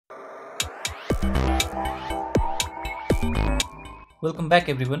Welcome back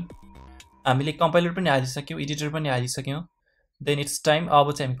everyone. हामीले compiler पनि हालिसक्यौं, editor पनि हालिसक्यौं. देन इट्स टाइम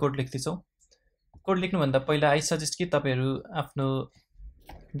अब चाहिँ हामी कोड लेख्दैछौं. कोड लेख्नुभन्दा पहिला आई सजेस्ट कि तपाईहरु आफ्नो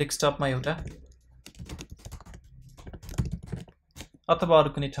डेस्कटपमा एउटा अथवा अरु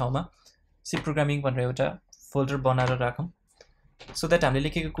कुनै ठाउँमा सी प्रोग्रामिङ भनेर एउटा फोल्डर बनाएर राखौं. सो दैट हामीले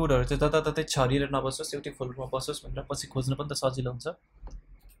लेखेको कोडहरु चाहिँ जताततै छरिएर नबसोस्, एउटै फोल्डरमा बसोस् भनेर पछि खोज्न पनि त सजिलो हुन्छ.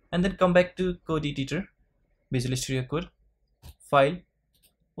 And then come back to code editor, visual studio code, file,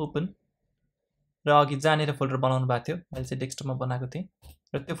 open, र अघि जानेर फोल्डर बनाउनु भएको थियो, मैले चाहिँ डेस्कटपमा बनाएको थिएँ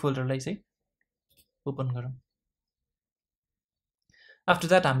र त्यो फोल्डरलाई चाहिँ ओपन गरौँ. आफ्टर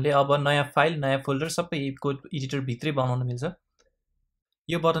दैट हामीले अब नयाँ फाइल, नयाँ फोल्डर सबै कोड एडिटर भित्रै बनाउन मिल्छ.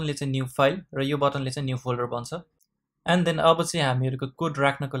 यो बटनले चाहिँ न्यू फाइल र यो बटनले चाहिँ न्यू फोल्डर बन्छ. एन्ड देन अब चाहिँ हामीहरुको कोड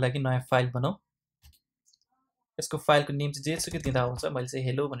राख्नको लागि नयाँ फाइल बनाऊ. यसको फाइलको नेम चाहिँ जेसुकै दिँदा हुन्छ, मैले चाहिँ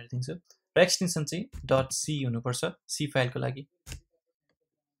हेलो भनेर दिन्छु र एक्सटेन्सन चाहिँ .c हुनुपर्छ सी फाइलको लागि.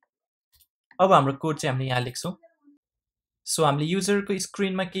 अब हाम्रो कोड चाहिँ हामीले यहाँ लेख्छौं. सो हामीले युजरको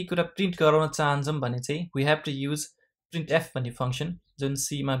स्क्रिनमा केही कुरा प्रिन्ट गराउन चाहन्छौं भने चाहिँ we have to use printf भन्ने फंक्सन जुन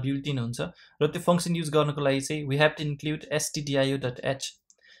c मा बिल्ट इन हुन्छ र त्यो फंक्सन युज गर्नको लागि चाहिँ we have to include stdio.h.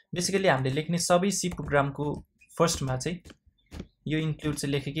 Basically हामीले लेख्ने सबै सी प्रोग्रामको फर्स्टमा चाहिँ यो इन्क्लुड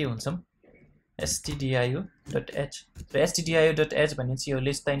चाहिँ लेखेकै हुन्छौं stdio.h र stdio.h भन्ने चाहिँ यो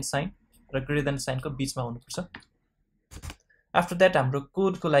लेस देन साइन र ग्रेटर देन साइनको बीचमा हुनुपर्छ. आफ्टर दैट हाम्रो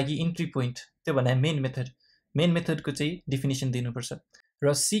कोडको लागि इन्ट्री पोइन्ट, त्यो भने मेन मेथडको चाहिँ डेफिनेसन दिनुपर्छ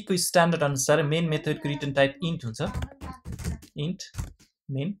र सी को स्ट्यान्डर्ड अनुसार मेन मेथडको रिटर्न टाइप इन्ट हुन्छ. इन्ट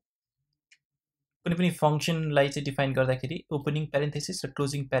मेन कुनै पनि फंक्सनलाई चाहिँ डिफाइन गर्दाखेरि ओपनिङ प्यारेन्थेसिस र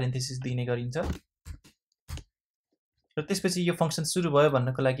क्लोजिङ प्यारेन्थेसिस दिने गरिन्छ र त्यसपछि यो फंक्सन सुरु भयो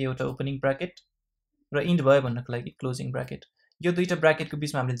भन्नको लागि एउटा ओपनिङ ब्राकेट र इन्ड भयो भन्नको लागि क्लोजिङ ब्राकेट. यो दुईटा ब्राकेटको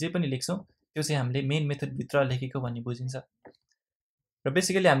बीचमा हामीले जे पनि लेख्छौं त्यो चाहिँ हामीले मेन मेथड भित्र लेखेको भन्ने बुझिन्छ. र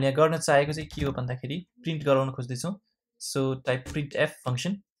बेसिकली हामीले यहाँ गर्न चाहेको चाहिँ के हो भन्दाखेरि प्रिन्ट गराउन खोज्दैछौं. सो टाइप printf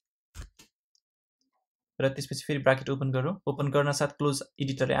फंक्सन र त्यसपछि फेरि ब्राकेट ओपन गरौँ. ओपन गर्न साथ क्लोज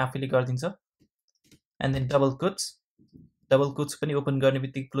एडिटरले आफैले गर्दिन्छ. एन्ड देन डबल कोट्स पनि ओपन गर्ने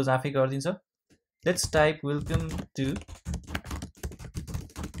बित्तिकै क्लोज आफै गर्दिन्छ. लेट्स टाइप वेलकम टु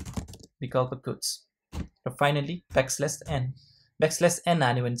विकल्प कोट्स र फाइनली ब्याकस्ल्यास n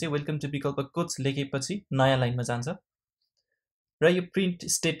हाल्यो भने चाहिँ वेलकम टु विकल्प कोट्स लेखेपछि नयाँ लाइनमा जान्छ र यो प्रिन्ट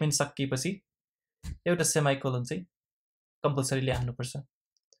स्टेटमेन्ट सकिएपछि एउटा सेमिकोलन चाहिँ कम्पलसरीली हाल्नुपर्छ.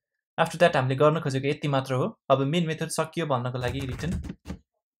 आफ्टर दैट हामीले गर्न खोजेको यति मात्र हो. अब मेन मेथड सकियो भन्नको लागि return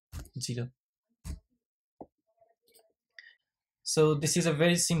 0. So this is a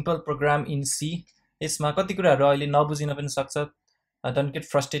very simple programme in C. यसमा कति कुराहरु अहिले नबुझिन पनि सक्छ. डोन्ट गेट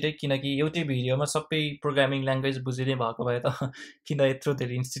फ्रस्ट्रेटेड, किनकि एउटै भिडियोमा सबै प्रोग्रामिङ ल्याङ्ग्वेज बुझिने भएको भए त किन यत्रो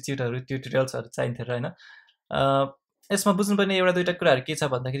धेरै इन्स्टिट्युटहरु ट्युटोरियल्सहरु चाहिन्थ्यो र हैन. यसमा बुझ्नुपर्ने एउटा दुईटा कुराहरु के छ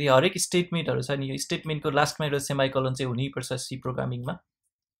भन्दाखेरि हरेक स्टेटमेन्टहरु छ नि, यो स्टेटमेन्टको लास्टमा एउटा सेमिकोलन चाहिँ हुनैपर्छ सी प्रोग्रामिङमा.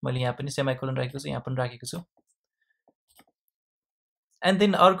 मैले यहाँ पनि सेमिकोलन राखेको छु, यहाँ पनि राखेको छु. एन्ड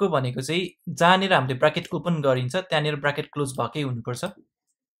देन अर्को भनेको चाहिँ जहाँनिर हामीले ब्राकेट ओपन गरिन्छ त्यहाँनिर ब्राकेट क्लोज भएकै हुनुपर्छ.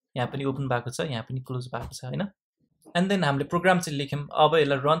 यहाँ पनि ओपन भएको छ, यहाँ पनि क्लोज भएको छ हैन. एन्ड देन हामीले प्रोग्राम चाहिँ लेख्यौं. अब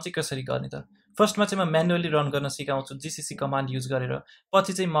यसलाई रन चाहिँ कसरी गर्ने त? फर्स्टमा चाहिँ म म्यानुअली रन गर्न सिकाउँछु जीसीसी कमान्ड युज गरेर.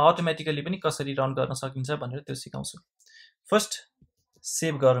 पछि चाहिँ म अटोमेटिकली पनि कसरी रन गर्न सकिन्छ भनेर त्यो सिकाउँछु. फर्स्ट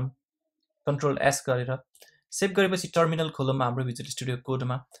सेभ गरौँ कन्ट्रोल एस गरेर. सेभ गरेपछि टर्मिनल खोलौँ हाम्रो भिजुअल स्टुडियो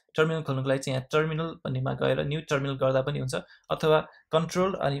कोडमा. टर्मिनल खोल्नको लागि चाहिँ यहाँ टर्मिनल भन्नेमा गएर न्यू टर्मिनल गर्दा पनि हुन्छ, अथवा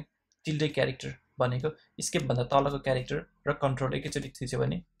कन्ट्रोल अनि टिल्डे क्यारेक्टर भनेको स्केप भन्दा तलको क्यारेक्टर र कन्ट्रोल एकैचोटि थिच्यो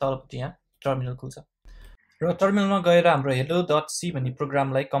भने तलपट्टि यहाँ टर्मिनल खुल्छ. र टर्मिनलमा गएर हाम्रो hello.c भन्ने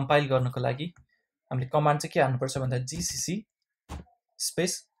प्रोग्रामलाई कम्पाइल गर्नको लागि हामीले कमान्ड चाहिँ के हाल्नुपर्छ भन्दा जीसीसी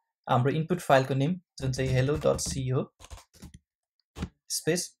स्पेस हाम्रो इनपुट फाइलको नेम जुन चाहिँ hello.c हो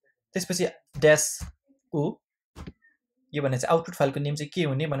स्पेस त्यसपछि ड्याश ओ. यो भने चाहिँ आउटपुट फाइलको नेम चाहिँ के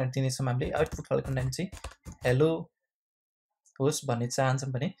हुने भनेर दिनेछौँ हामीले. आउटपुट फाइलको नेम चाहिँ हेलो होस् भन्ने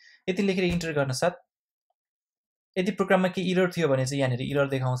चाहन्छौँ भने यति लेखेर इन्टर गर्न साथ यदि प्रोग्राममा के इरर थियो भने चाहिँ यहाँनिर इरर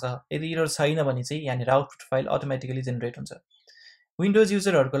देखाउँछ. यदि इरर छैन भने चाहिँ यहाँनिर आउटपुट फाइल अटोमेटिकली जेनेरेट हुन्छ. विन्डोज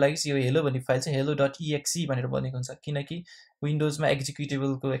युजरहरुको लागि चाहिँ यो हेलो भन्ने फाइल चाहिँ hello.exe भनेर बनेको हुन्छ, किनकि विन्डोजमा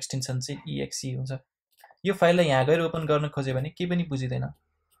एक्जिक्युटेबलको एक्सटेन्सन चाहिँ exe हुन्छ. यो फाइललाई यहाँ गएर ओपन गर्न खोज्यो भने केही पनि बुझिदैन,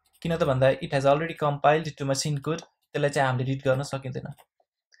 किन त भन्दा it has already compiled to machine code. त्यसलाई चाहिँ हामीले रिड गर्न सकिँदैन.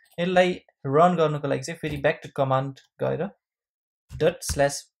 यसलाई रन गर्नको लागि चाहिँ फेरि ब्याक टु कमान्ड गएर ./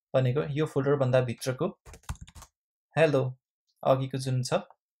 भनेको यो फोल्डर भन्दा भित्रको हेलो अघिको जुन छ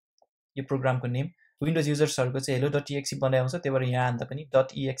यो प्रोग्रामको नेम विन्डोज युजर्सहरुको चाहिँ hello.exe बनाए हुन्छ, त्यही भएर यहाँ हान्दा पनि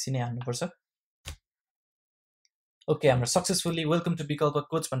 .exe नै हाल्नुपर्छ. ओके, हाम्रो सक्सेसफुली वेलकम टु विकल्प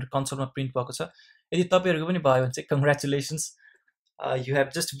कोच भनेर कन्सोलमा प्रिन्ट भएको छ। यदि तपाईँहरूको पनि भयो भने चाहिँ congratulations, you have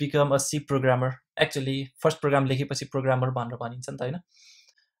just become a C programmer. Actually first programme लेखेपछि प्रोग्रामर भनेर भनिन्छ नि त होइन।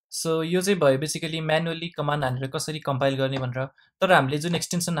 सो यो चाहिँ भयो बेसिकली म्यानुअली कमान्ड हानेर कसरी कम्पाइल गर्ने भनेर। तर हामीले जुन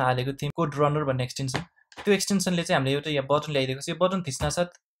एक्सटेन्सन हालेको थियौँ कोड रनर भन्ने एक्सटेन्सन, त्यो एक्सटेन्सनले चाहिँ हामीले एउटा यहाँ बटन ल्याइदिएको छ। यो बटन थिच्नासाथ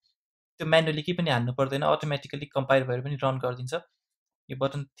त्यो म्यानुअली केही पनि हान्नु पर्दैन, अटोमेटिकली कम्पाइल भएर पनि रन गरिदिन्छ। यो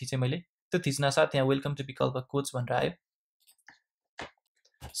बटन थिचेँ मैले, त्यो थिच्नासाथ यहाँ वेलकम टु विकल्प कोच भनेर आयो।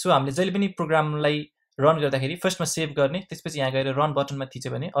 सो हामीले जहिले पनि प्रोग्रामलाई रन गर्दाखेरि फर्स्टमा सेभ गर्ने, त्यसपछि यहाँ गएर रन बटनमा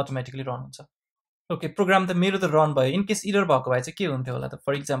थिच्यो भने अटोमेटिकली रन हुन्छ। ओके, प्रोग्राम त मेरो त रन भयो। इनकेस इरर भएको भए चाहिँ के हुन्थ्यो होला त?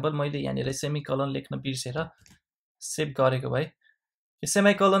 फर इक्जाम्पल मैले यहाँनिर सेमिकलन लेख्न बिर्सेर सेभ गरेको भए, यो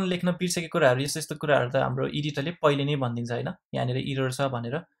सेमिकलन लेख्न बिर्सेको कुराहरू यस्तो यस्तो कुराहरू त हाम्रो एडिटरले पहिले नै भनिदिन्छ होइन। यहाँनिर इरर छ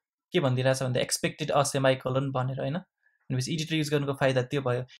भनेर के भनिदिरहेछ भन्दा एक्सपेक्टेड अ सेमिकलन भनेर होइन। भनेपछि एडिटर युज गर्नुको फाइदा त्यो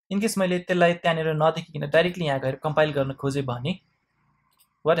भयो। इनकेस मैले त्यसलाई त्यहाँनिर नदेखिकन डाइरेक्टली यहाँ गएर कम्पाइल गर्न खोजेँ भने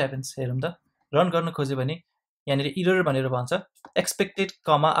वाट ह्यापन्स हेरौँ त। रन गर्न खोज्यो भने यहाँनिर इरर भनेर भन्छ, एक्सपेक्टेड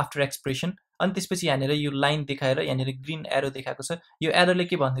कमा आफ्टर एक्सप्रेसन, अनि त्यसपछि यहाँनिर यो लाइन देखाएर यहाँनिर ग्रिन एरो देखाएको छ। यो एरोले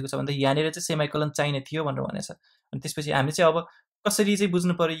के भनिदिएको छ भन्दा यहाँनिर चाहिँ सेमिकोलन चाहिने थियो भनेर भनेको छ। अनि त्यसपछि हामीले चाहिँ अब कसरी चाहिँ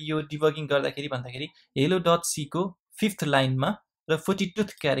बुझ्नु पर्यो यो डिबगिङ गर्दाखेरि भन्दाखेरि हेलो डट सीको 5th लाइनमा र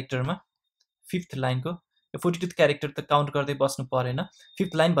 42th क्यारेक्टरमा, 5th लाइनको 42th क्यारेक्टर त काउन्ट गर्दै बस्नु परेन,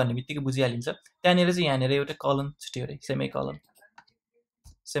 5th लाइन भन्ने बित्तिकै बुझिहालिन्छ। त्यहाँनिर चाहिँ यहाँनिर एउटा कलन छुट्यो अरे,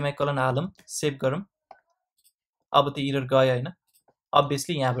 सेमिकलन हालौँ, सेभ गरौँ। अब त्यो इरर गयो होइन।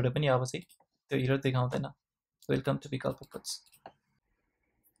 अभियसली यहाँबाट पनि अब चाहिँ त्यो इरर देखाउँदैन। वेलकम टु विकल्प coach.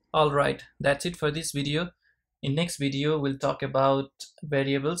 All right, that's it for this video. In next video, we'll talk about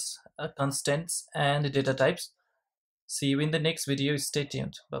variables, constants, and data types. See you in the next video. Stay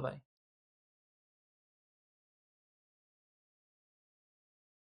tuned. Bye-bye.